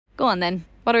Go on then.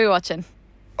 What are we watching?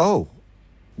 Oh,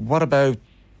 what about...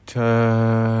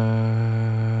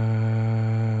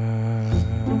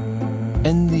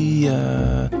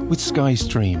 with Sky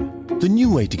Stream, the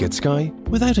new way to get Sky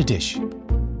without a dish.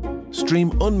 Stream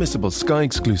unmissable Sky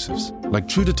exclusives like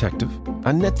True Detective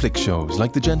and Netflix shows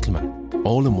like The Gentleman,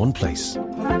 all in one place.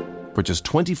 For just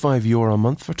 €25 a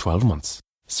month for 12 months.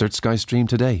 Search Sky Stream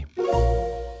today.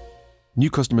 New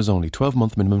customers only.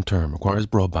 12-month minimum term. Requires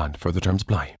broadband. Further terms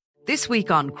apply. This week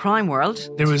on Crime World.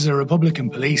 There was a Republican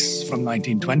police from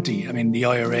 1920. I mean, the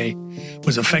IRA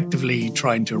was effectively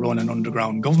trying to run an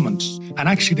underground government. And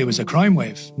actually, there was a crime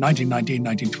wave. 1919,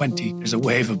 1920. There's a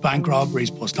wave of bank robberies,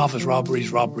 post office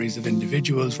robberies, robberies of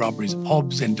individuals, robberies of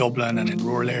pubs in Dublin and in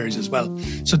rural areas as well.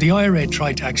 So the IRA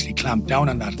tried to actually clamp down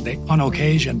on that. They, on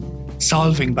occasion,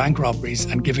 solving bank robberies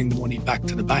and giving the money back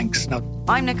to the banks. Now,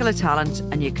 I'm Nicola Tallant,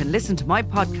 and you can listen to my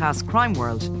podcast, Crime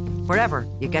World, wherever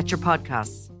you get your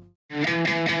podcasts.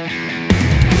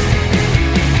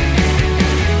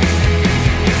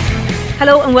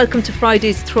 Hello and welcome to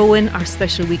Friday's Throw-In, our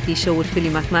special weekly show with Philly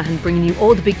McMahon, bringing you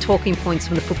all the big talking points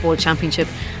from the Football Championship.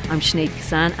 I'm Sinead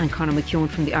Kazan, and Conor McKeown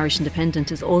from the Irish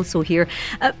Independent is also here.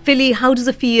 Philly, how does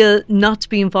it feel not to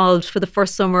be involved for the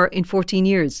first summer in 14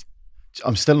 years?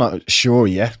 I'm still not sure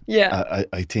yet. Yeah.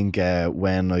 I think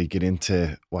when I get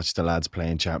into watch the lads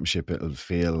playing Championship, it'll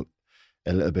feel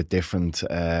a little bit different.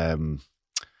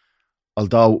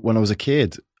 Although when I was a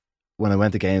kid, when I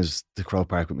went to games to Croke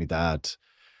Park with my dad,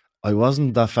 I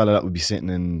wasn't that fella that would be sitting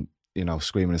in,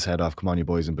 screaming his head off, come on you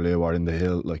boys in blue, or in the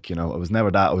hill. I was never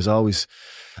that. I was always,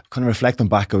 kind of reflecting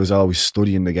back, I was always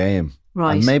studying the game.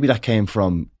 Right. And maybe that came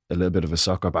from a little bit of a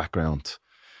soccer background.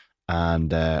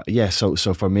 And so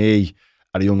for me,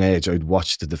 at a young age, I'd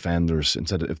watch the defenders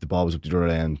instead of, if the ball was up the other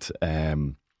end,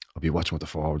 I'd be watching what the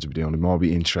forwards would be doing. I'd more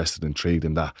be interested, intrigued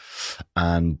in that.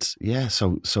 And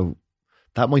so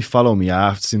that might follow me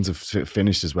after, since I've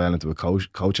finished as well into a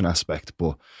coaching aspect.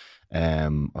 But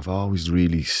I've always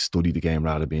really studied the game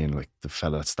rather than being like the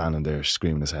fella that's standing there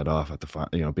screaming his head off at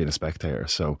the being a spectator.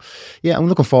 So yeah, I'm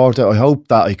looking forward to it. I hope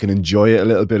that I can enjoy it a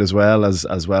little bit as well as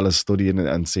studying it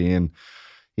and seeing,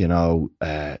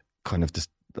 kind of just,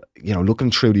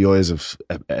 looking through the eyes of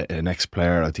an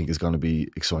ex-player. I think is going to be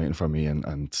exciting for me,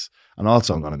 and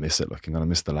also I'm going to miss it. Like, I'm going to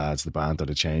miss the lads, the banter,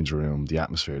 the change room, the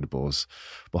atmosphere, the buzz.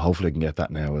 But hopefully I can get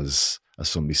that now as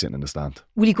somebody sitting in the stand.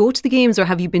 Will you go to the games, or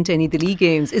have you been to any of the league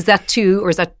games? Is that too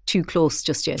close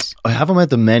just yet? I haven't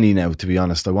went to many now, to be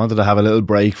honest. I wanted to have a little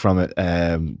break from it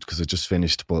because I just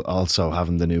finished, but also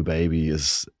having the new baby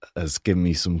has given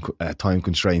me some time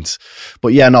constraints.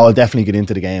 But yeah, no, I'll definitely get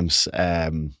into the games.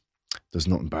 There's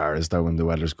nothing better, is there, when the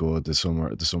weather's good, the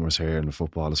summer's here and the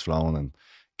football is flowing, and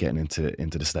getting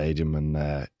into the stadium and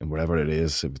wherever it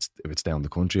is, if it's down the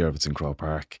country or if it's in Croke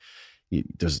Park,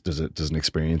 there's an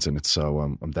experience in it. So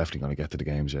I'm definitely going to get to the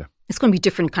games. Yeah, it's going to be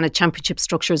different kind of championship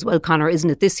structure as well, Conor, isn't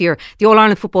it? This year, the All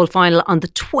Ireland football final on the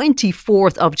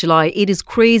 24th of July. It is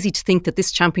crazy to think that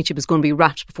this championship is going to be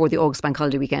wrapped before the August bank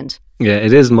holiday weekend. Yeah,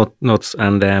 it is nuts.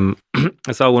 And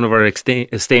I saw one of our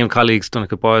esteemed colleagues,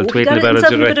 Donncha Boyle, tweeting about it. He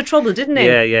got in a bit of trouble, didn't he?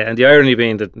 Yeah. And the irony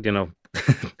being that,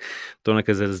 Donncha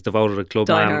is devoted a club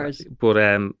man. But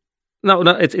no,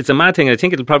 it's a mad thing. I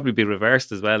think it'll probably be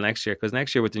reversed as well next year, because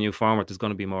next year with the new format there's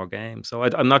going to be more games. So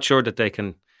I'm not sure that they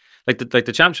can, like the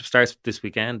championship starts this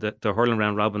weekend. The hurling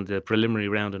round robin, the preliminary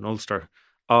round in Ulster,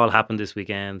 all happened this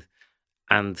weekend,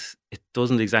 and it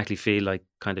doesn't exactly feel like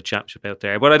kind of championship out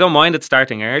there. But I don't mind it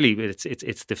starting early. It's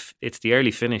the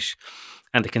early finish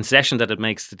and the concession that it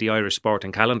makes to the Irish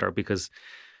sporting calendar, because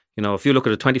if you look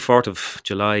at the 24th of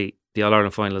July, the All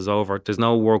Ireland final is over. There's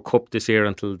no World Cup this year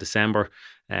until December.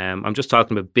 I'm just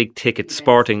talking about big ticket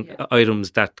sporting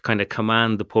items that kind of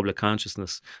command the public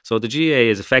consciousness. So the GAA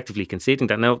is effectively conceding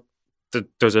that. Now,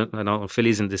 I know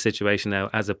Philly's in this situation now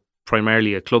as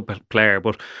primarily a club player,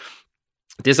 but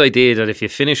this idea that if you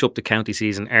finish up the county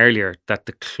season earlier, that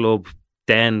the club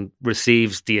then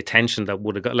receives the attention that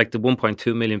would have got, like the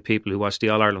 1.2 million people who watched the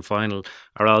All Ireland final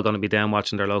are all going to be down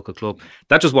watching their local club.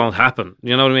 That just won't happen.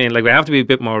 You know what I mean? Like, we have to be a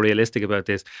bit more realistic about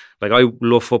this. Like, I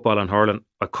love football and hurling.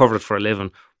 I cover it for a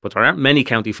living, but there aren't many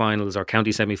county finals or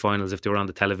county semi-finals if they're on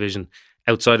the television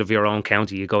outside of your own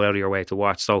county. You go out of your way to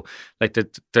watch. So, like,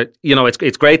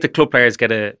 it's great that club players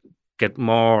get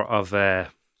more of a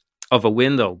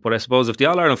window. But I suppose if the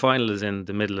All Ireland final is in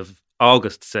the middle of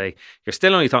August, say, you're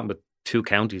still only talking about two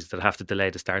counties that have to delay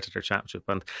the start of their championship.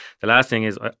 And the last thing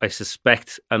is, I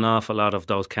suspect an awful lot of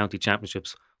those county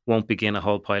championships won't begin a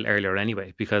whole pile earlier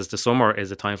anyway, because the summer is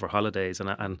a time for holidays,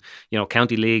 and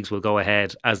county leagues will go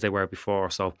ahead as they were before.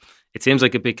 So it seems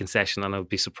like a big concession, and I would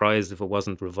be surprised if it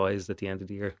wasn't revised at the end of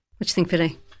the year. What do you think,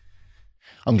 Philly?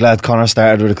 I'm glad Conor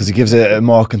started with it because he gives a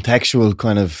more contextual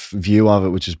kind of view of it,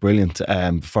 which is brilliant.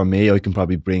 For me, I can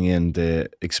probably bring in the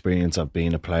experience of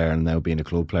being a player and now being a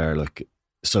club player. Like,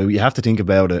 so you have to think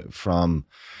about it from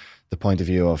the point of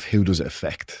view of who does it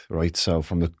affect, right? So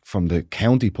from the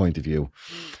county point of view,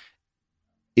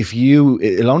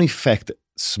 it'll only affect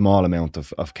small amount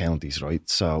of counties, right?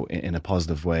 So in a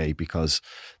positive way, because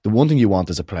the one thing you want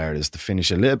as a player is to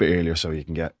finish a little bit earlier so you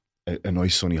can get a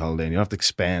nice sunny holiday, and you don't have to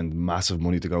expend massive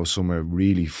money to go somewhere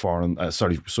really foreign,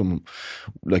 some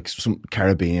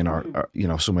Caribbean or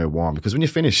somewhere warm. Because when you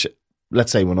finish,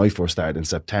 let's say when I first started in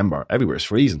September, everywhere's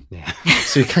freezing,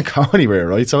 so you can't go anywhere,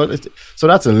 right? So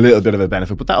that's a little bit of a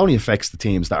benefit, but that only affects the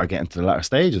teams that are getting to the latter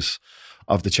stages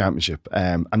of the championship.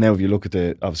 And now if you look at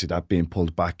obviously that being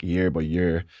pulled back year by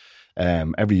year.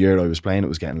 Every year I was playing, it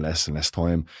was getting less and less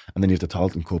time, and then you have the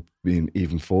Tailteann Cup being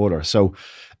even further. So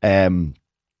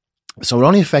it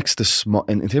only affects the small,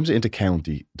 in terms of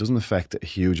intercounty, it doesn't affect a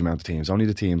huge amount of teams. Only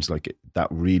the teams like that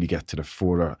really get to the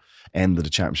further end of the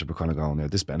championship are kind of going, now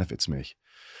this benefits me.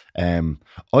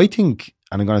 I think,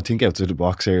 and I'm going to think outside the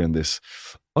box here in this,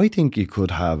 I think you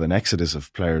could have an exodus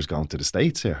of players going to the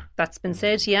States here. That's been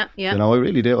said, yeah. I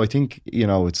really do. I think,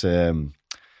 it's a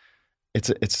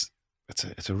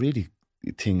really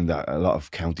thing that a lot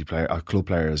of county players or club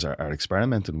players are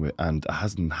experimenting with, and it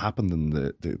hasn't happened in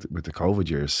with the COVID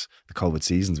years, the COVID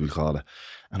seasons we call it.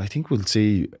 And I think we'll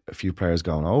see a few players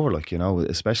going over,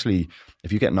 especially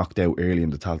if you get knocked out early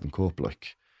in the Tailteann Cup,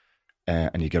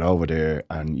 and you get over there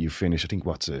and you finish. I think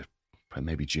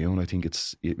maybe June. I think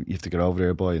you have to get over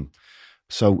there by, and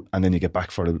then you get back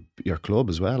for your club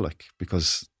as well,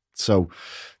 because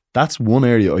that's one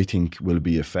area I think will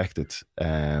be affected.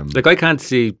 I can't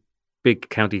see big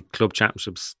county club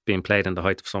championships being played in the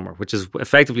height of summer, which is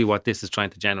effectively what this is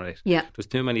trying to generate. Yeah. There's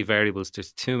too many variables.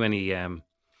 There's too many...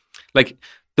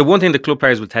 the one thing the club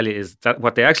players will tell you is that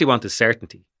what they actually want is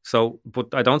certainty. So,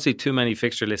 but I don't see too many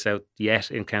fixture lists out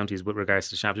yet in counties with regards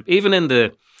to the championship. Even in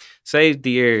the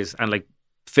years, and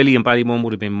Philly and Ballymun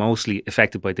would have been mostly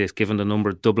affected by this, given the number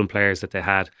of Dublin players that they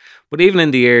had. But even in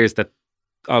the years that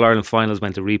All-Ireland finals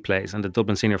went to replays and the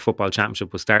Dublin Senior Football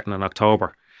Championship was starting in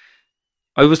October,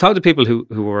 I was talking to people who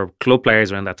were club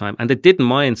players around that time, and they didn't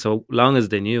mind so long as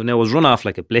they knew. Now, it was run off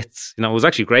like a blitz. It was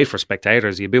actually great for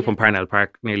spectators. You'd be up in Parnell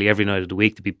Park nearly every night of the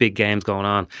week. There'd be big games going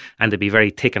on, and they'd be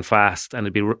very thick and fast, and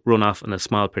they'd be run off in a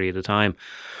small period of time.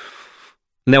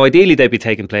 Now, ideally, they'd be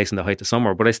taking place in the height of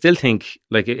summer, but I still think,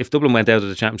 if Dublin went out of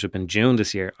the championship in June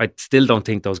this year, I still don't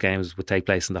think those games would take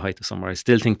place in the height of summer. I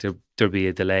still think there'd be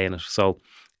a delay in it. So,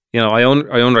 I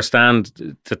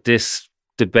understand that this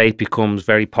debate becomes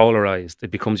very polarised.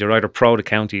 It becomes you're either pro the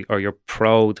county or you're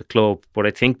pro the club. But I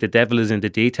think the devil is in the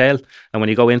detail. And when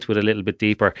you go into it a little bit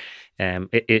deeper,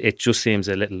 it just seems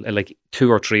a little,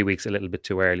 2 or 3 weeks, a little bit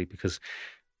too early, because,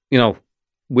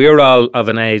 we're all of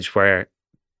an age where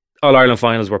All-Ireland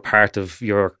finals were part of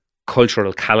your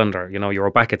cultural calendar. You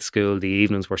were back at school, the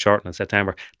evenings were shortened in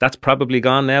September. That's probably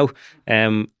gone now.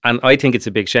 And I think it's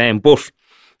a big shame. But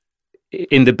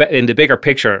in the bigger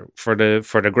picture, for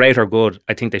the greater good,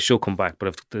 I think they should come back.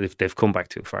 But if they've come back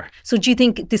too far, so do you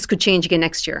think this could change again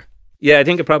next year? Yeah, I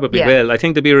think it probably will. I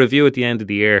think there'll be a review at the end of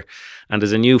the year, and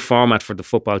there's a new format for the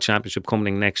football championship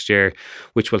coming next year,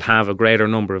 which will have a greater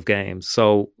number of games.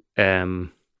 So, and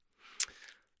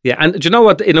do you know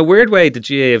what? In a weird way, the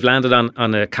GAA have landed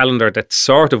on a calendar that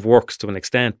sort of works to an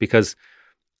extent, because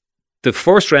the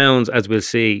first rounds, as we'll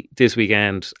see this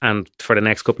weekend and for the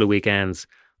next couple of weekends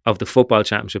of the football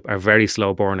championship, are very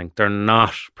slow burning. They're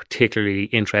not particularly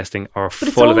interesting or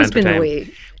full of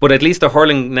entertainment. But at least the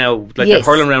hurling now, the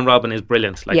hurling round robin is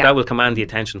brilliant. That will command the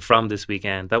attention from this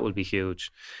weekend. That will be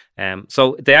huge.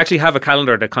 So they actually have a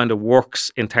calendar that kind of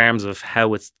works in terms of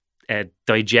how it's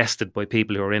digested by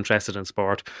people who are interested in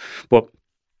sport. But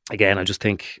again, I just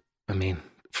think,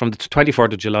 from the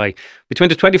 24th of July, between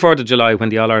the 24th of July when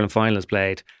the All-Ireland final is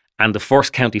played and the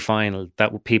first county final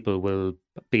that people will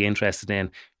be interested in,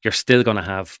 you're still going to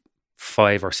have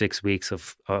 5 or 6 weeks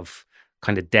of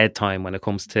kind of dead time when it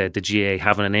comes to the GAA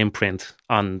having an imprint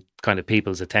on kind of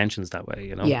people's attentions that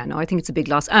way, Yeah, no, I think it's a big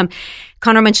loss.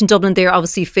 Conor mentioned Dublin there,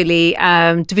 obviously Philly,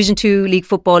 Division 2 League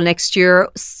football next year.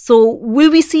 So will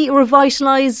we see a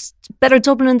revitalised, better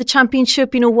Dublin in the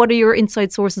championship? What are your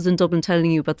inside sources in Dublin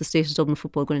telling you about the state of Dublin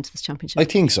football going into this championship? I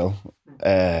think so.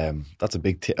 That's a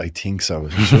big I think so.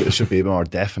 It should be more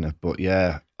definite. But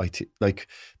yeah,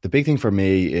 the big thing for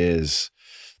me is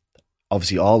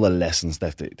obviously all the lessons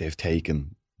that they've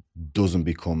taken doesn't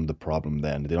become the problem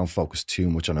then. They don't focus too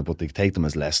much on it, but they take them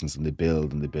as lessons and they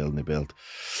build and they build and they build.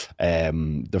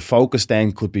 The focus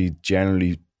then could be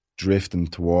generally drifting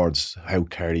towards how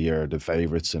Kerry are the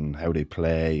favourites and how they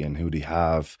play and who they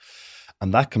have.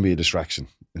 And that can be a distraction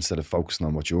instead of focusing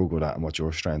on what you're good at and what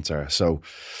your strengths are. So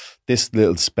this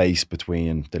little space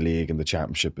between the league and the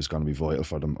championship is going to be vital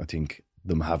for them. I think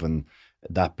them having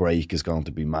that break is going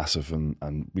to be massive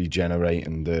and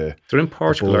regenerating the... They're in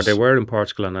Portugal, or they were in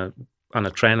Portugal on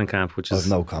a training camp, which is... I have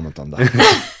no comment on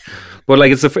that. But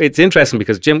like it's interesting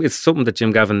because it's something that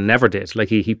Jim Gavin never did. Like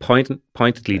he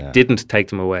pointedly didn't take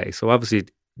them away. So obviously,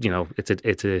 you know,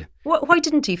 it's a. Why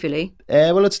didn't he, Philly?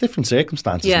 Well, it's different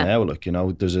circumstances now. Like, you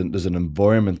know, there's an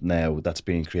environment now that's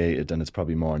being created, and it's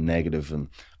probably more negative. And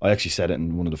I actually said it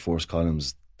in one of the first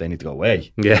columns. They need to go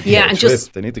away. Yeah, and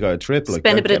just they need to go on a trip.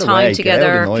 Spend a bit of time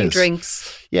together, a few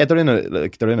drinks. Yeah, they're in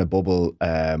a bubble,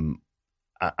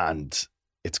 and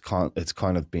it's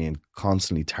kind of being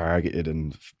constantly targeted,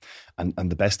 and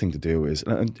the best thing to do is,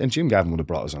 and Jim Gavin would have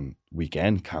brought us on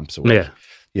weekend camps away. Yeah.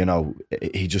 You know,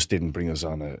 he just didn't bring us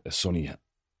on a sunny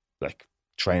like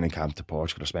training camp to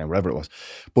Portugal or Spain, wherever it was.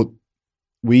 But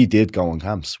we did go on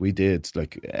camps. We did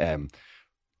like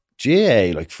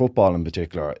GAA, like football in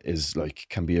particular, is like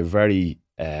can be a very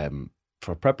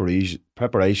for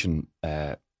preparation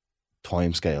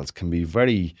timescales can be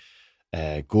very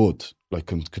good. Like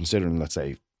considering, let's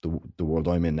say, the world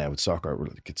I'm in now with soccer, where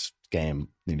like it's game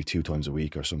nearly 2 times a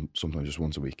week or sometimes just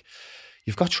once a week.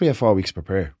 You've got 3 or 4 weeks to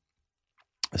prepare.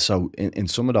 So in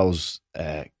some of those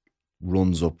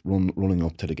running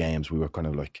up to the games, we were kind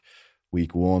of like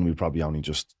week 1, we probably only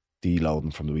just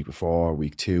deloading from the week before.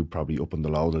 Week 2, probably upping the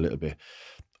load a little bit.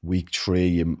 Week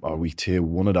 3 or week 2,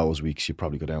 one of those weeks you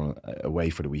probably go down away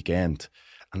for the weekend.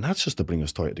 And that's just to bring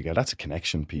us tighter together. That's a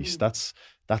connection piece. That's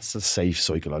a safe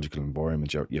psychological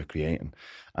environment you're creating.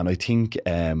 And I think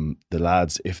the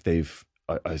lads, if they've,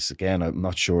 again, I'm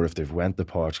not sure if they've went to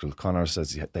Portugal. Conor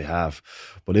says they have,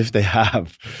 but if they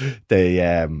have,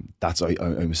 I'm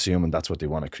assuming that's what they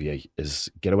want to create, is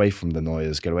get away from the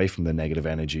noise, get away from the negative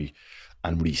energy,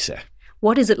 and reset.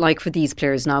 What is it like for these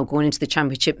players now going into the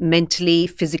championship, mentally,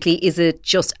 physically? Is it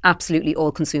just absolutely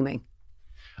all-consuming?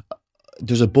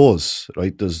 There's a buzz,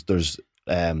 right? There's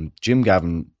Jim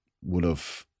Gavin would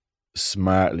have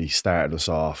smartly started us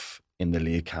off in the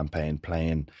league campaign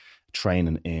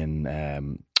training in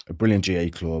a brilliant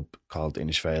GA club called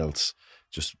Innisfails,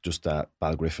 just at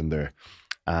Balgriffin there,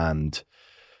 and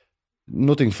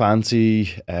nothing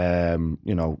fancy. You're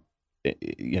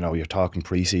talking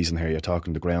pre-season here. You're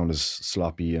talking the ground is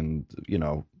sloppy, and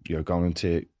you're going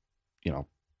into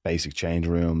basic change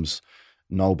rooms.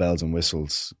 No bells and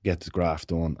whistles, get the graft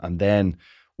done. And then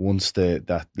once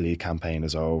that league campaign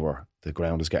is over, the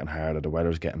ground is getting harder, the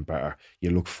weather's getting better, you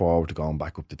look forward to going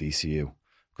back up to DCU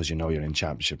because you know you're in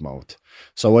championship mode.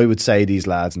 So I would say these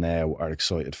lads now are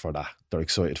excited for that. They're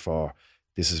excited for,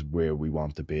 this is where we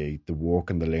want to be. The work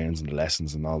and the learns and the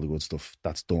lessons and all the good stuff,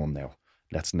 that's done now.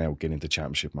 Let's now get into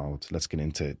championship mode. Let's get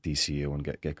into DCU and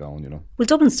get going, Will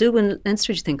Dublin still win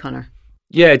Leinster, do you think, Conor?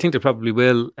 Yeah, I think they probably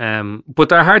will. But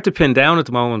they're hard to pin down at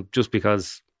the moment just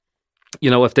because,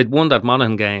 if they'd won that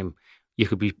Monaghan game, you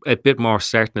could be a bit more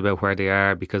certain about where they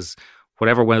are, because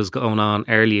whatever was going on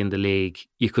early in the league,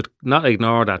 you could not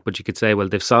ignore that, but you could say, well,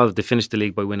 they finished the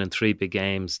league by winning 3 big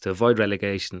games to avoid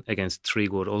relegation against 3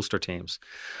 good Ulster teams.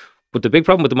 But the big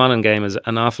problem with the Monaghan game is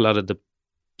an awful lot of the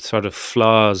sort of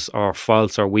flaws or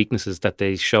faults or weaknesses that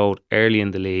they showed early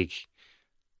in the league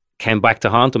came back to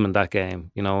haunt them in that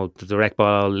game. The direct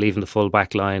ball, leaving the full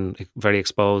back line very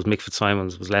exposed. Mick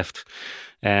Fitzsimons was left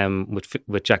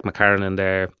with Jack McCarron in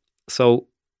there. So,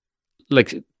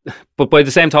 but by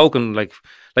the same token,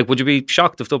 would you be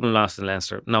shocked if Dublin lost in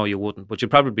Leinster? No, you wouldn't. But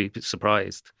you'd probably be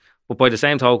surprised. But by the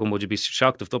same token, would you be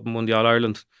shocked if Dublin won the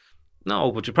All-Ireland?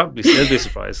 No, but you'd probably still be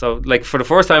surprised. So, for the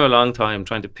first time in a long time,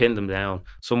 trying to pin them down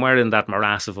somewhere in that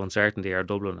morass of uncertainty are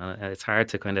Dublin, and it's hard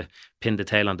to kind of pin the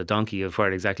tail on the donkey of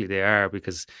where exactly they are,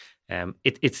 because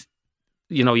it's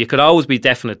you could always be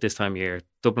definite this time of year.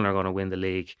 Dublin are going to win the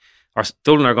league, or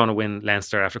Dublin are going to win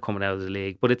Leinster after coming out of the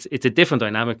league. But it's a different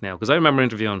dynamic now, because I remember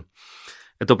interviewing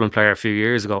a Dublin player a few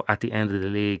years ago at the end of the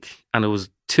league, and it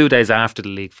was 2 days after the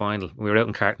league final. We were out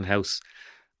in Carton House,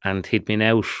 and he'd been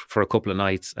out for a couple of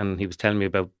nights, and he was telling me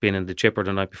about being in the chipper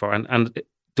the night before. And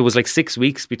there was 6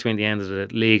 weeks between the end of the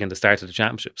league and the start of the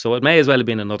championship. So it may as well have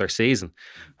been another season.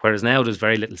 Whereas now there's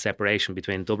very little separation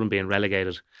between Dublin being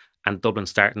relegated and Dublin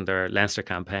starting their Leinster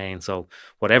campaign. So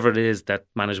whatever it is that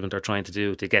management are trying to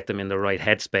do to get them in the right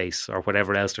headspace, or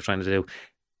whatever else they're trying to do,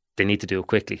 they need to do it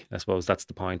quickly. I suppose that's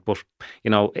the point. But,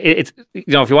 it's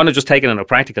if you want to just take it in a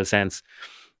practical sense,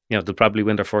 they'll probably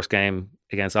win their first game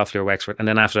against Offaly or Wexford, and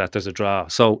then after that there's a draw.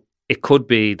 So it could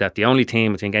be that the only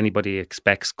team I think anybody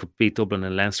expects could beat Dublin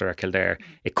and Leinster or Kildare.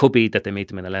 It could be that they meet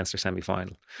them in a Leinster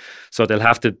semi-final. So they'll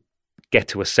have to get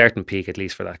to a certain peak at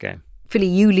least for that game. Philly,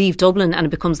 you leave Dublin and it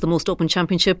becomes the most open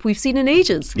championship we've seen in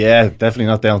ages. Yeah, definitely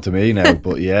not down to me now.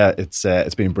 But yeah, it's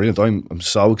been brilliant. I'm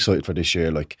so excited for this year.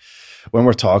 Like, when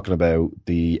we're talking about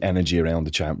the energy around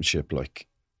the championship, like,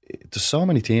 there's so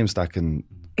many teams that can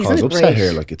cause upset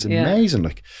here. Like, it's amazing.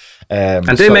 Like, and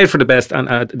they made for the best. And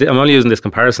I'm only using this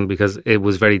comparison because it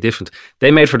was very different.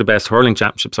 They made for the best hurling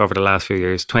championships over the last few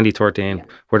years. 2013,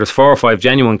 where there's 4 or 5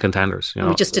 genuine contenders. You know?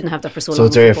 We just didn't have that for so long. So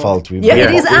it's their fault. It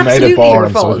is absolutely made it boring, your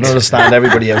fault. So I can understand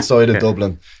everybody outside of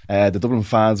Dublin. The Dublin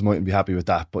fans mightn't be happy with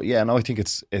that, but yeah, no, I think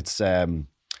it's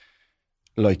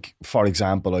like, for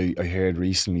example, I heard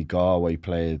recently Galway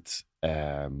played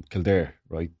Kildare,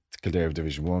 right? Kildare of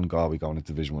Division 1, Galway going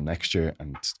into Division 1 next year,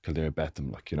 and Kildare bet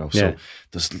them, like, you know. So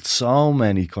there's so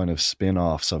many kind of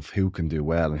spin-offs of who can do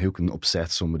well and who can upset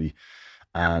somebody.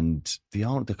 And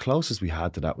the closest we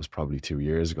had to that was probably 2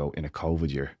 years ago in a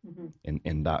COVID year.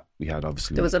 In that we had,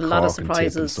 obviously, there was a lot of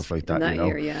surprises and stuff like that, in that you know?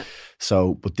 year, yeah.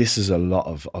 So, but this is a lot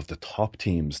of the top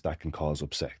teams that can cause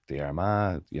upset. The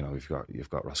Armagh, you know, you've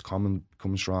got Roscommon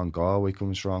coming strong, Galway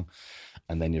coming strong,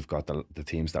 and then you've got the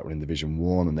teams that were in Division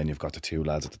 1, and then you've got the 2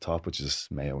 lads at the top, which is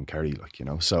Mayo and Kerry, like, you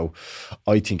know. So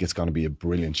I think it's going to be a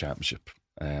brilliant championship.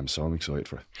 So I'm excited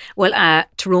for it. Well,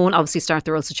 Tyrone obviously start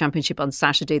their Ulster Championship on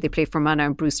Saturday. They play Fermanagh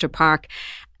and Brewster Park.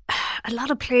 A lot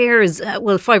of players,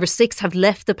 5 or 6, have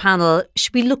left the panel.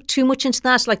 Should we look too much into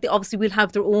that? Like, they obviously will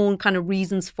have their own kind of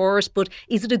reasons for it, but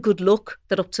is it a good look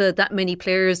that up to that many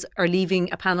players are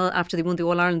leaving a panel after they won the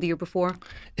All-Ireland the year before?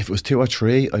 If it was 2 or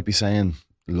 3, I'd be saying,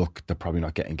 look, they're probably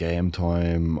not getting game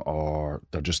time, or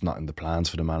they're just not in the plans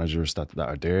for the managers that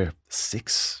are there.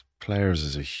 6 players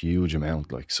is a huge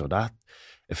amount, like, so that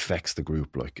affects the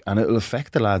group, like, and it'll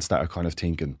affect the lads that are kind of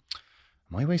thinking,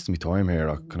 am I wasting my time here,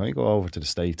 or can I go over to the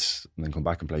States and then come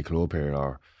back and play club here,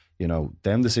 or, you know,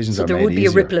 them decisions are made easier. So there would be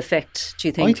a ripple effect, do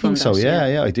you think? I think so,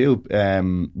 yeah, I do.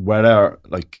 Whether,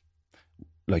 like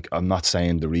I'm not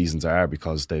saying the reasons are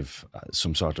because they've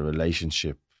some sort of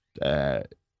relationship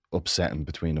upsetting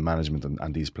between the management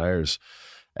and these players.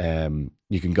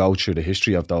 You can go through the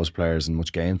history of those players and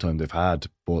much game time they've had,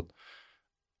 but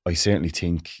I certainly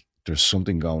think there's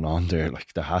something going on there.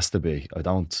 Like, there has to be. I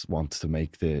don't want to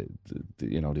make the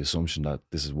assumption that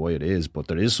this is why it is, but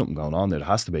there is something going on there. There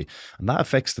has to be, and that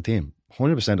affects the team.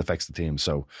 100% affects the team.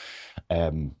 So,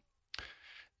 you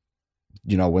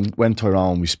know, when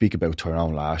Tyrone, we speak about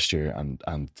Tyrone last year and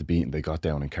the beating they got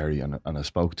down in Kerry, and I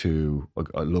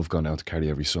love going down to Kerry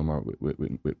every summer with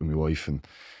my wife,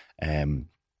 and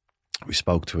we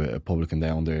spoke to a publican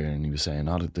down there, and he was saying,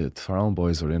 the Tyrone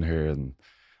boys were in here, and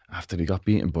after they got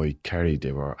beaten by Kerry,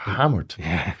 they were hammered.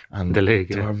 Yeah, and the league.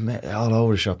 They were all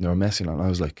over the shop, and they were messing. And I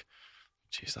was like,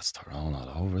 geez, that's Tyrone all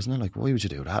over, isn't it? Like, why would you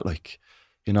do that? Like,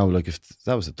 you know, like, if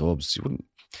that was the Dubs, you wouldn't.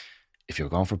 If you're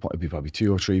going for a point, it'd be probably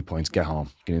 2 or 3 points, get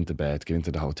home, get into bed, get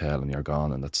into the hotel, and you're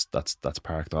gone, and that's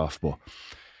parked off. But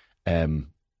and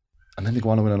then they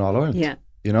go on to win an All-Ireland. Yeah.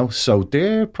 You know, so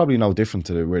they're probably no different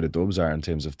to where the Dubs are in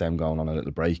terms of them going on a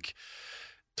little break.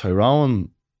 Tyrone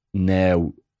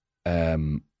now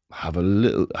have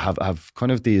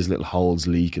kind of these little holes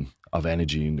leaking of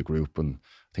energy in the group, and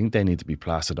I think they need to be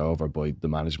plastered over by the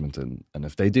management, and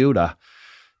if they do that,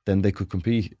 then they could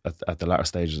compete at the latter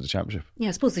stages of the championship. Yeah,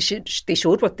 I suppose they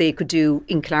showed what they could do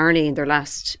in Killarney in their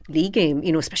last league game,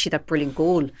 you know, especially that brilliant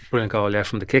goal. Brilliant goal, yeah,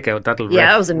 from the kick out. That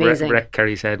was amazing. Wreck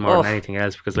Kerry's head more than anything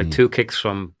else, because 2 kicks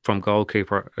from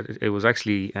goalkeeper, it was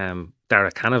actually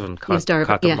Derek Canavan caught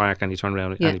the mark, and he turned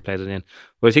around and he played it in.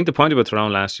 But I think the point about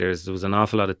Tyrone last year is there was an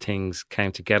awful lot of things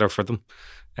came together for them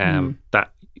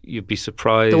that you'd be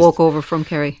surprised. The walkover from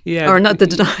Kerry. Yeah. Or not the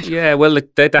denial. Yeah, well,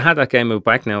 they had that game moved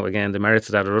back now again, the merits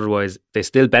of that, or otherwise they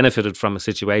still benefited from a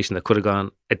situation that could have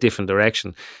gone a different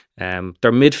direction. Their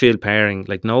midfield pairing,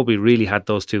 like, nobody really had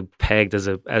those 2 pegged as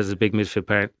a big midfield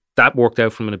pairing. That worked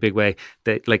out for them in a big way.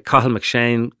 Like, Cathal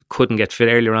McShane couldn't get fit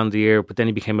earlier on in the year, but then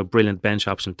he became a brilliant bench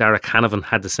option. Derek Canavan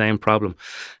had the same problem.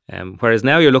 Whereas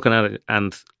now you're looking at it,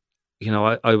 and, you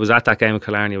know, I was at that game in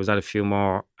Killarney, I was at a few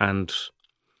more, and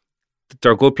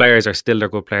their good players are still their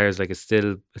good players. Like, it's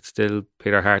still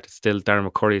Peter Hart, it's still Darren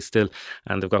McCurry,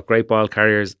 and they've got great ball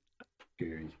carriers.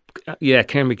 Yeah,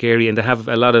 Kieran McGeary, and they have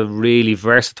a lot of really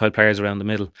versatile players around the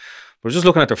middle. We're just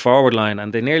looking at their forward line,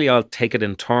 and they nearly all take it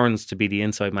in turns to be the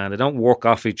inside man. They don't work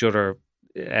off each other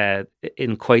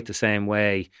in quite the same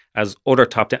way as other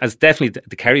as definitely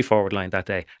the Kerry forward line that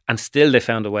day, and still they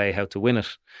found a way how to win it.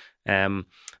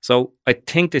 So I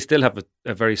think they still have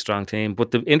a very strong team.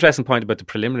 But the interesting point about the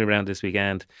preliminary round this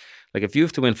weekend, like if you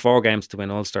have to win 4 games to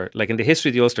win Ulster, like in the history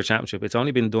of the Ulster Championship, it's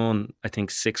only been done, I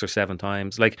think, 6 or 7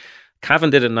 times. Like Cavan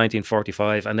did it in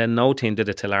 1945, and then no team did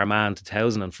it till Armagh in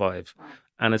 2005.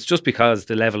 And it's just because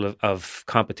the level of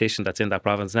competition that's in that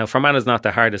province. Now, Fermanagh is not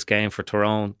the hardest game for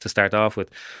Tyrone to start off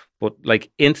with, but like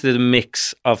into the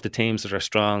mix of the teams that are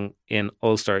strong in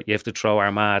Ulster, you have to throw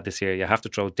Armagh this year, you have to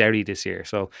throw Derry this year.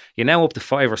 So you're now up to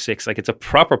 5 or 6. Like it's a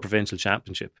proper provincial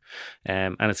championship,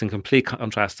 and it's in complete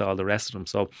contrast to all the rest of them.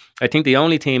 So I think the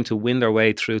only team to win their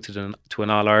way through to an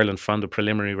All-Ireland from the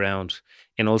preliminary round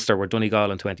in Ulster were Donegal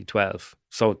in 2012.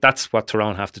 So that's what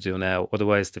Tyrone have to do now.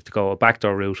 Otherwise, they have to go a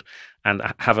backdoor route. And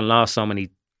having lost so many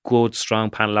good,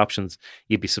 strong panel options,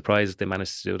 you'd be surprised if they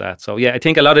managed to do that. So yeah, I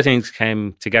think a lot of things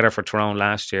came together for Tyrone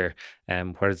last year,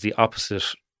 whereas the opposite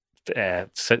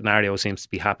scenario seems to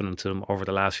be happening to them over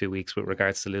the last few weeks with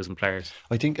regards to losing players.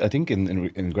 I think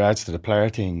in regards to the player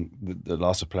thing, the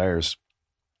loss of players,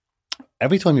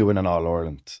 every time you win an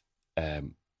All-Ireland,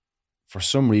 for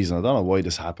some reason, I don't know why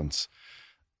this happens,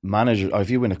 manager, or if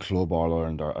you win a club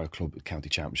All-Ireland or a club county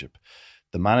championship,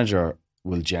 the manager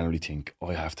will generally think,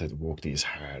 I have to work these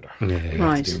harder. We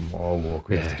have to do more work.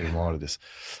 We have to do more of this.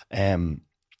 And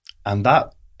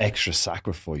that extra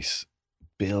sacrifice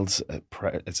builds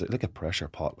it's like a pressure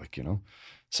pot, like, you know.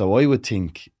 So I would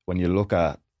think when you look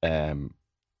at the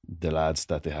lads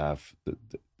that they have,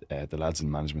 the lads in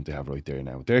management they have right there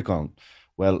now, they're going,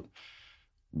 well,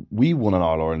 we won an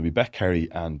All-Ireland, we bet Kerry,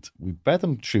 and we bet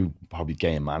them through probably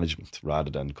game management rather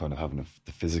than kind of having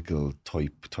the physical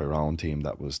type Tyrone team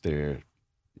that was there,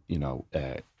 you know,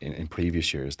 in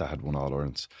previous years that had won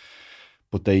All-Irelands.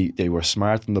 But they were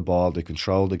smart in the ball, they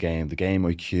controlled the game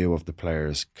IQ of the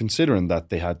players, considering that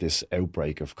they had this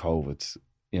outbreak of COVID,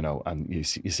 you know, and you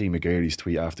see McGarry's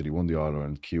tweet after they won the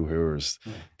All-Ireland, Q Hoovers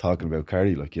talking about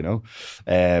Kerry, like, you know.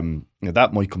 You know,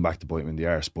 that might come back to bite him in the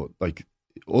arse, but like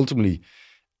ultimately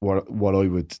what I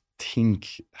would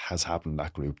think has happened in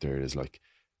that group there is like,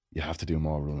 you have to do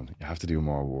more running, you have to do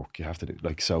more work, you have to do,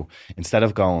 like, so instead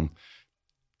of going,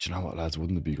 do you know what, lads,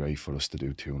 wouldn't it be great for us to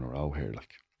do 2 in a row here?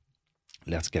 Like,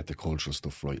 let's get the cultural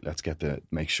stuff right. Let's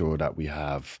make sure that we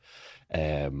have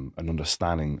an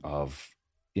understanding of,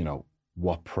 you know,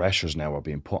 what pressures now are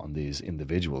being put on these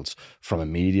individuals from a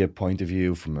media point of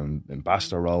view, from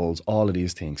ambassador roles, all of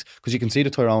these things. Because you can see the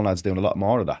Tyrone lads doing a lot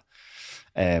more of that.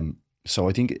 So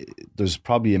I think there's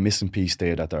probably a missing piece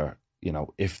there that they're, you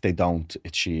know, if they don't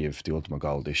achieve the ultimate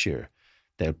goal this year,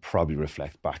 they'll probably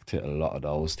reflect back to a lot of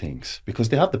those things because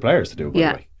they have the players to do it, by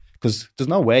the way. Because there's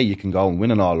no way you can go and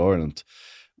win an All-Ireland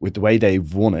with the way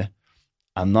they've won it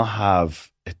and not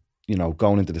have it, you know,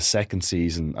 going into the second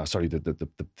season,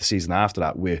 the season after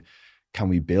that, where can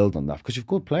we build on that? Because you've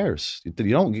good players. You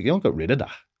don't get rid of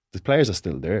that. The players are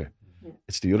still there. Yeah.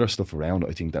 It's the other stuff around it,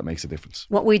 I think, that makes a difference.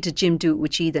 What way did Jim do it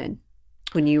with you then,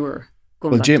 when you were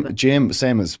going back to it? Jim,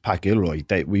 same as Pat Gilroy,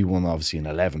 we won obviously in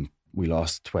 11. We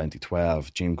lost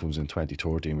 2012. Jim comes in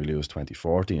 2013. We lose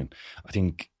 2014. I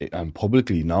think, and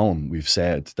publicly known, we've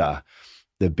said that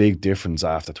the big difference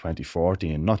after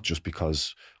 2014, not just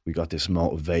because we got this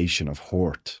motivation of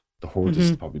hurt. The hurt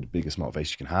is probably the biggest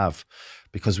motivation you can have,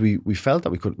 because we felt that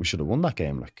we should have won that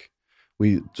game. Like,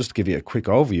 just to give you a quick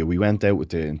overview, we went out with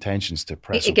the intentions to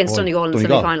press against Donegal in the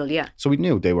semi-final. Yeah. So we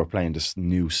knew they were playing this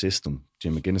new system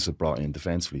Jim McGuinness had brought in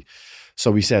defensively.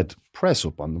 So we said, press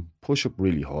up on them, push up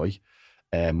really high.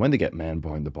 When they get men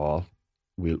behind the ball,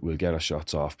 we'll get our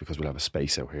shots off because we'll have a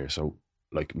space out here. So,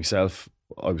 like myself,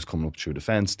 I was coming up through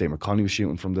defence. Dave McConnelly was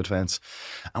shooting from the defence.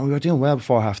 And we were doing well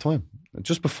before half-time.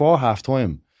 Just before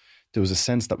half-time, there was a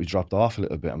sense that we dropped off a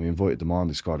little bit and we invited them on,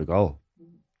 they scored a goal.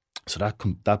 So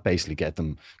that basically got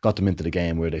them into the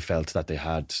game where they felt that they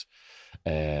had,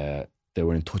 they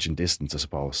were in touching distance, I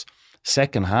suppose.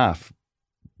 Second half,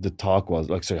 the talk was,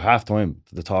 half-time,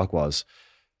 the talk was,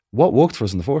 what worked for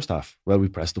us in the first half? Well, we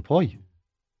pressed up high,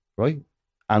 right?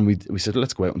 And we said,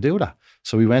 let's go out and do that.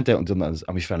 So we went out and did that,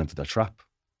 and we fell into that trap.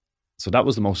 So that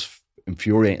was the most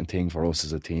infuriating thing for us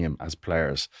as a team, as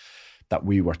players, that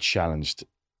we were challenged,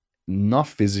 not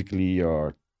physically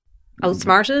or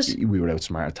outsmarted. We were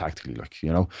outsmarted tactically, like,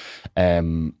 you know.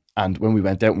 And when we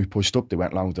went out and we pushed up, they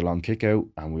went along with the long kick out,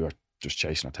 and we were just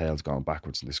chasing our tails, going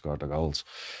backwards, and they scored their goals.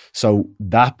 So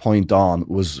that point on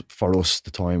was, for us,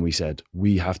 the time we said,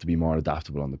 we have to be more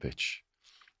adaptable on the pitch.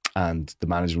 And the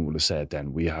management would have said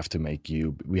then, we have to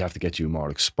get you more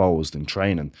exposed in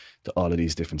training to all of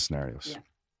these different scenarios. Yeah.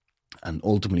 And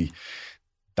ultimately,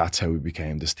 that's how we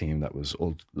became this team that was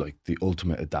like the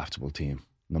ultimate adaptable team.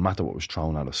 No matter what was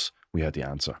thrown at us, we had the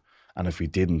answer. And if we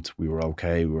didn't, we were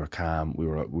okay, we were calm, we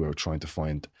were trying to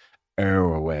find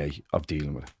our way of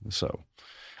dealing with it. So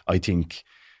I think,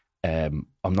 I'm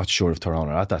not sure if Tyrone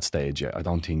are at that stage yet. I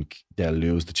don't think they'll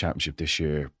lose the championship this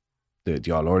year,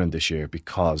 the All-Ireland this year,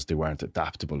 because they weren't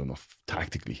adaptable enough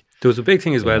tactically. There was a big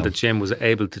thing as well that Jim was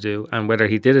able to do, and whether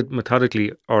he did it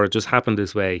methodically or it just happened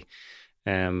this way,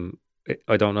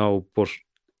 I don't know, but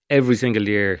every single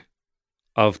year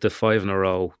of the 5 in a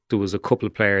row, there was a couple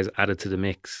of players added to the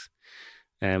mix.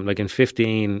 Like in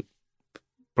 15,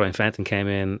 Brian Fenton came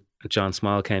in, John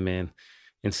Small came in.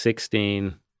 In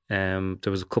 16, there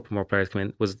was a couple more players come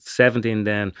in. Was it 17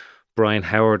 then? Brian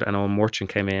Howard and Owen Murchan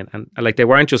came in, and like they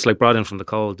weren't just like brought in from the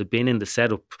cold. They'd been in the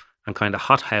setup and kind of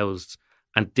hot housed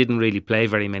and didn't really play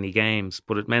very many games.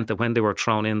 But it meant that when they were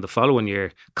thrown in the following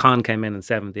year, Con came in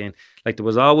 17. Like there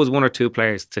was always 1 or 2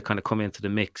 players to kind of come into the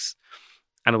mix.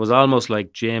 And it was almost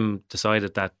like Jim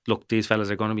decided that, look, these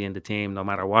fellas are going to be in the team no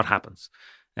matter what happens.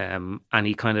 And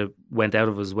he kind of went out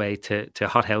of his way to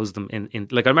hothouse them in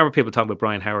like, I remember people talking about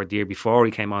Brian Howard the year before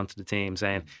he came onto the team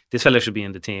saying this fella should be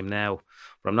in the team now,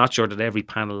 but I'm not sure that every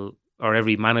panel or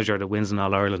every manager that wins in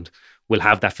All-Ireland will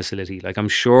have that facility. Like I'm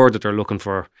sure that they're looking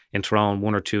for in Tyrone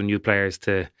 1 or 2 new players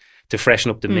to freshen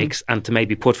up the mix and to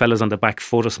maybe put fellas on the back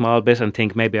foot a small bit and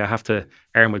think maybe I have to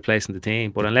earn my place in the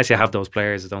team. But unless you have those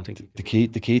players, I don't think the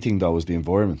key thing though is the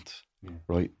environment. Yeah.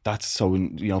 Right, that's so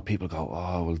when people go,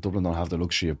 oh well, Dublin don't have the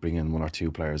luxury of bringing 1 or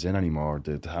 2 players in anymore.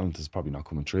 The talent is probably not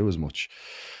coming through as much.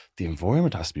 The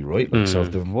environment has to be right. Like, so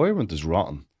if the environment is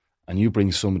rotten and you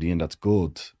bring somebody in that's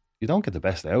good, you don't get the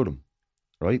best out of them,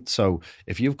 right? So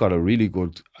if you've got a really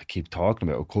good, I keep talking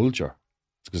about a culture,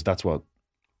 because that's what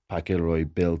Pat Gilroy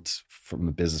built from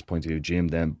a business point of view. Jim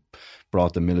then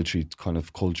brought the military kind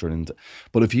of culture into.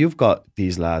 But if you've got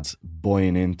these lads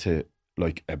buying into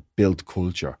like a built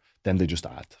culture, then they just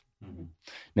add. Mm-hmm.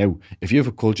 Now, if you have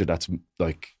a culture that's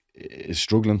like is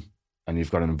struggling and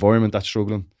you've got an environment that's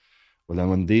struggling, well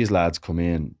then when these lads come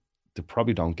in, they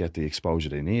probably don't get the exposure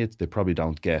they need. They probably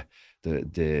don't get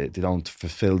they don't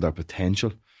fulfill their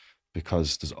potential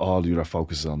because there's all the other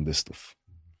focus on this stuff.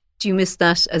 Do you miss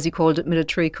that, as you called it,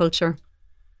 military culture?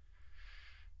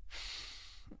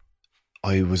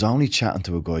 I was only chatting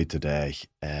to a guy today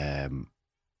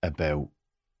about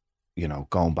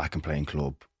going back and playing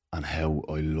club and how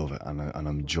I love it, and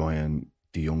I'm enjoying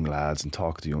the young lads and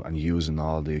talking to young and using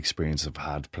all the experience I've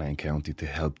had playing county to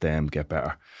help them get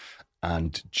better,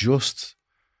 and just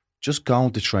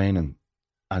going to training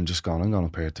and just going, I'm going to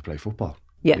prepare to play football,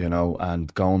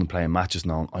 and going and playing matches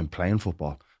now. I'm playing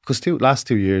football because last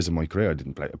 2 years of my career I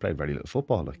played very little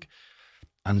football,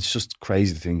 and it's just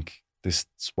crazy to think this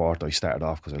sport I started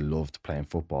off because I loved playing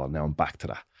football. Now I'm back to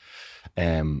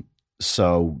that.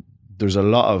 So there's a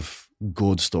lot of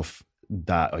good stuff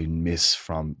that I miss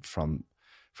from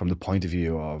the point of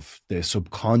view of the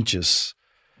subconscious,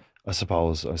 I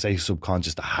suppose. I say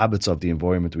subconscious, the habits of the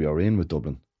environment we are in with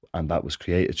Dublin, and that was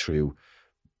created through,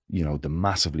 the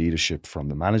massive leadership from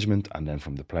the management and then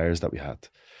from the players that we had,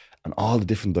 and all the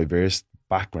different diverse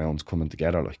backgrounds coming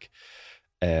together.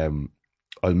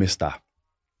 I'll miss that.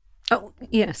 Oh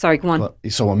yeah, sorry, go on.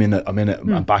 So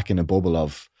I'm back in a bubble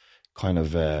of kind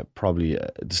of probably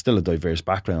there's still a diverse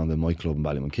background in my club in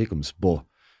Ballymun-Kickhams, but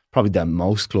probably than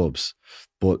most clubs.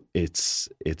 But it's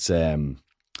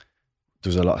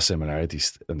there's a lot of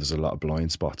similarities and there's a lot of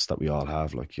blind spots that we all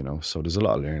have, so there's a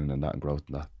lot of learning in that and growth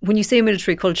in that. When you say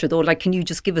military culture though, can you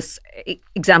just give us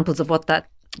examples of what that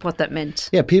meant?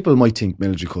 Yeah, people might think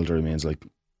military culture means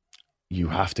you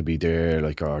have to be there,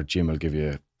 or Jim will give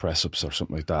you press ups or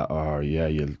something like that, or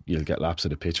you'll get laps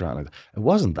of the pitch around. It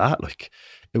wasn't that.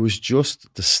 It was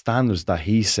just the standards that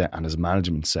he set and his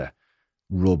management set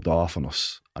rubbed off on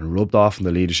us and rubbed off on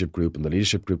the leadership group, and the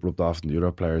leadership group rubbed off on the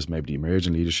other players, maybe the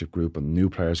emerging leadership group and new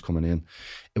players coming in.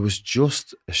 It was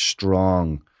just a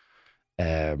strong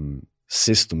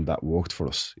system that worked for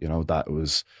us. That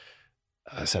was,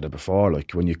 I said it before,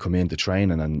 when you come into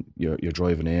training and you're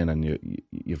driving in and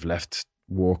you've left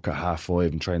work at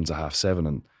 5:30 and training's at 7:30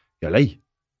 and you're late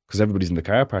because everybody's in the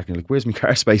car park and you're like, where's my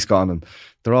car space gone? And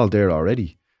they're all there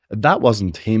already. That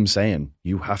wasn't him saying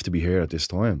you have to be here at this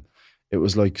time. It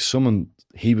was like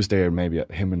he was there, maybe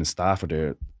him and his staff are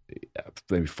there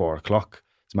maybe 4:00,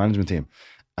 his management team,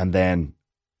 and then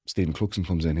Stephen Cluxon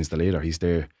comes in, he's the leader, he's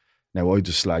there. Now I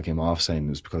just slag him off saying it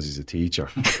was because he's a teacher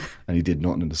and he did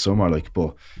nothing in the summer,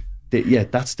 but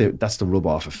that's the rub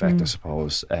off effect, I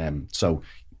suppose. So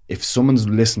if someone's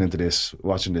listening to this,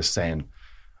 watching this, saying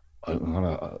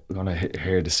I'm gonna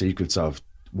hear the secrets of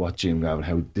what Jim Gavin,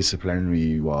 how disciplinary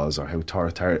he was, or how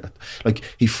authoritarian,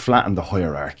 he flattened the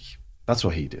hierarchy. That's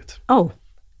what he did. Oh,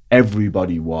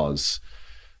 everybody was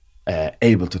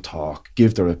able to talk,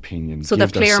 give their opinion. So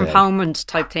that player empowerment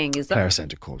type thing, is that?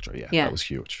 Player-centric culture, yeah. That was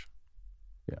huge.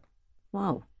 Yeah.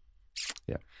 Wow.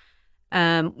 Yeah.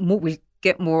 We'll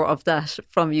get more of that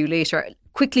from you later.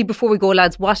 Quickly before we go,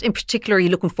 lads, what in particular are you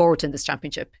looking forward to in this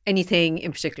championship? Anything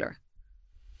in particular?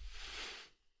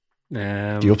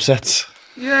 The upsets.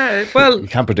 Yeah, well, you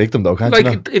can't predict them though, can't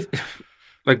you?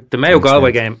 The Mayo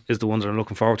Galway game is the one that I'm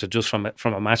looking forward to, just from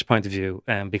a match point of view,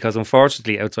 because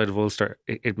unfortunately outside of Ulster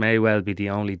it may well be the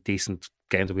only decent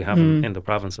game that we have in the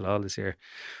province at all this year.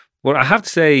 But I have to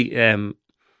say,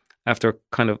 after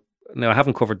kind of, now I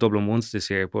haven't covered Dublin once this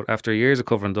year, but after years of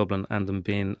covering Dublin and them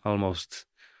being almost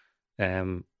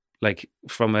like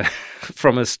from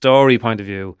a story point of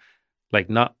view, like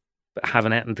not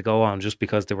having anything to go on just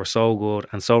because they were so good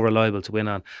and so reliable to win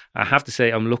on, I have to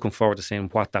say I'm looking forward to seeing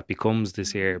what that becomes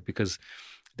this year, because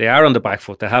they are on the back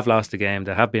foot. They have lost the game.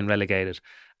 They have been relegated.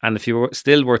 And if you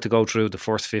still were to go through the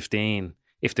first 15,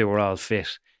 if they were all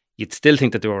fit, you'd still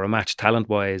think that they were a match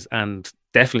talent-wise and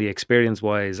definitely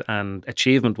experience-wise and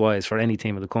achievement-wise for any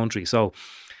team in the country. So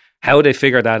how they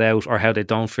figure that out or how they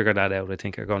don't figure that out, I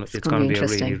think it's going to be a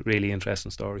really, really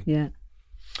interesting story. Yeah.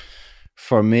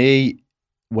 For me,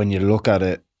 when you look at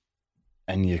it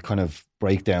and you kind of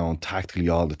break down tactically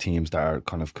all the teams that are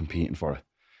kind of competing for it,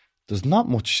 there's not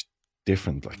much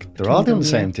different. Like, they're all doing the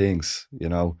same things, you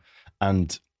know.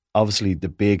 And obviously the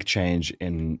big change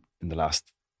in the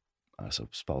last, I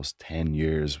suppose, 10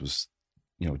 years was,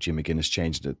 you know, Jim McGuinness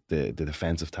changed the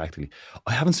defensive tactically.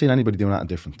 I haven't seen anybody doing that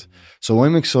different. So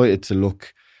I'm excited to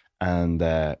look and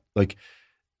like,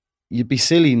 you'd be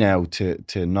silly now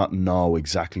to not know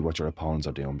exactly what your opponents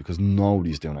are doing, because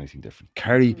nobody's doing anything different.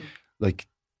 Kerry, like,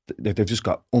 they've just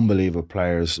got unbelievable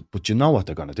players, but you know what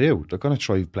they're going to do. They're going to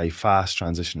try to play fast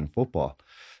transition in football.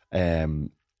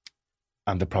 And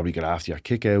they'll probably get after your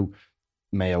kick out.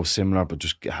 Mayo similar, but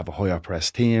just have a higher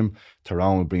press team.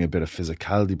 Tyrone will bring a bit of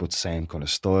physicality, but same kind of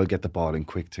style. Get the ball in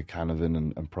quick to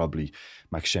Canavan and probably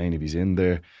McShane if he's in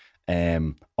there.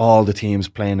 All the teams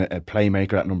playing a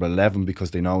playmaker at number 11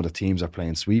 because they know the teams are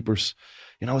playing sweepers.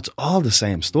 You know, it's all the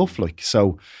same stuff. Like,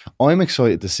 so I'm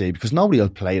excited to see, because nobody will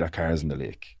play their cards in the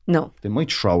league. No. They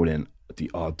might throw it in at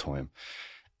the odd time.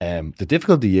 The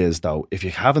difficulty is, though, if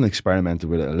you haven't experimented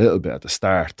with it a little bit at the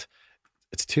start,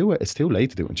 it's too late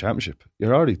to do it in championship.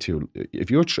 You're already too. If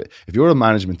you're a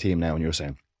management team now and you're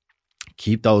saying,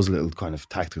 keep those little kind of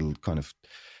tactical kind of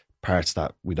parts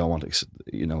that we don't want,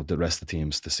 you know, the rest of the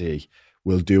teams to see,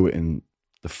 we'll do it in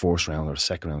the first round or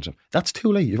second round. That's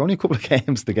too late. You've only a couple of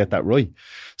games to get that right.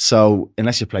 So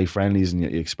unless you play friendlies and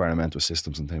you experiment with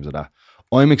systems and things like that,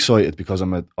 I'm excited because I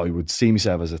would see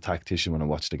myself as a tactician when I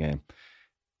watch the game,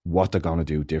 what they're going to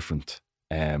do different.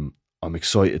 I'm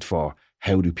excited for,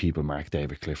 how do people mark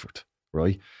David Clifford,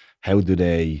 right? How do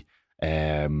they,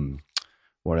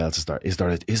 what else is there? Is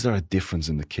there a difference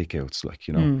in the kickouts? Like,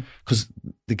 you know, because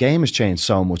the game has changed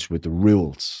so much with the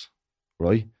rules,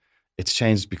 right? It's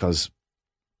changed because,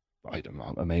 I don't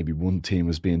know, maybe one team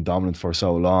was being dominant for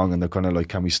so long and they're kind of like,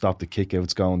 can we stop the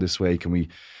kickouts going this way? Can we,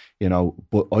 you know,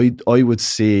 but I would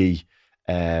see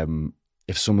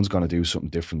if someone's going to do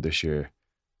something different this year,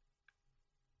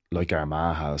 like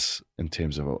Armagh has in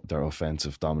terms of their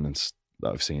offensive dominance that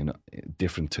I've seen,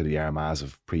 different to the Armaghs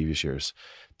of previous years.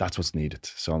 That's what's needed.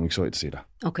 So I'm excited to see that.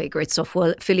 Okay, great stuff.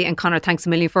 Well, Philly and Conor, thanks a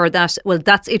million for that. Well,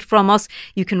 that's it from us.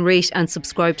 You can rate and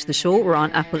subscribe to the show. We're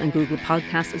on Apple and Google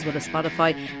Podcasts as well as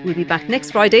Spotify. We'll be back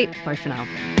next Friday. Bye for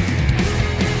now.